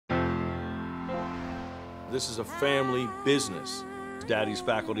This is a family business. Daddy's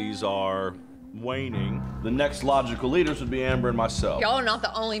faculties are waning. The next logical leaders would be Amber and myself. Y'all are not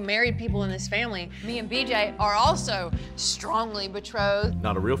the only married people in this family. Me and BJ are also strongly betrothed.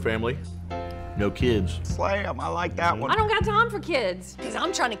 Not a real family. No kids. Slam, I like that one. I don't got time for kids. Because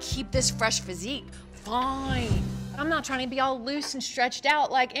I'm trying to keep this fresh physique. Fine. I'm not trying to be all loose and stretched out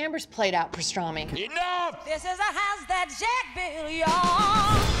like Amber's played out pastrami. Enough! This is a house that Jack built,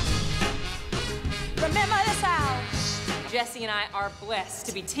 y'all. Remember this house? Jesse and I are blessed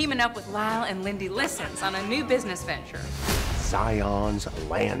to be teaming up with Lyle and Lindy Listens on a new business venture. Zion's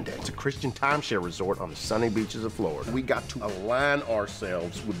Landing. It's a Christian timeshare resort on the sunny beaches of Florida. We got to align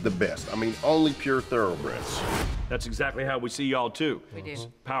ourselves with the best. I mean, only pure thoroughbreds. That's exactly how we see y'all too. We do.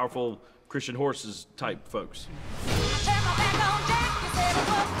 Powerful Christian horses type folks.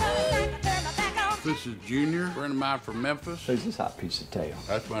 This is Junior, friend of mine from Memphis. Who's this hot piece of tail?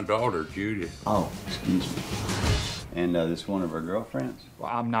 That's my daughter, Judy. Oh, excuse me. And this one of her girlfriends?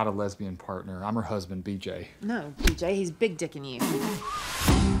 Well, I'm not a lesbian partner. I'm her husband, BJ. No, BJ, he's big dicking you.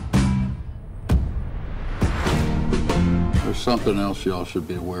 There's something else y'all should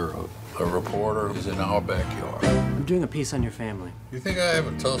be aware of. A reporter is in our backyard. I'm doing a piece on your family. You think I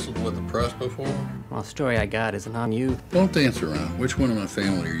haven't tussled with the press before? Well, the story I got isn't on you. Don't dance around. Which one of my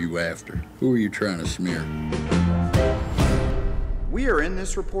family are you after? Who are you trying to smear? We are in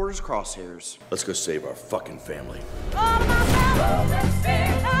this reporter's crosshairs. Let's go save our fucking family.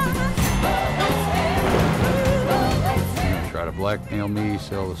 Try to blackmail me,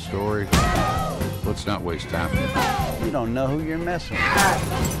 sell the story. Let's not waste time. You don't know who you're messing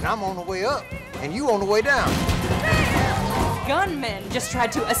with. I'm on the way up, and you on the way down. Gunmen just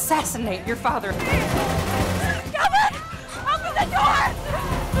tried to assassinate your father. Open the door!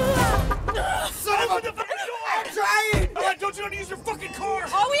 Open the fucking door! I'm trying! All right, don't you want to use your fucking car?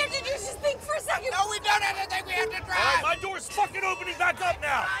 All we have to do is just think for a second. No, we don't have to think. We have to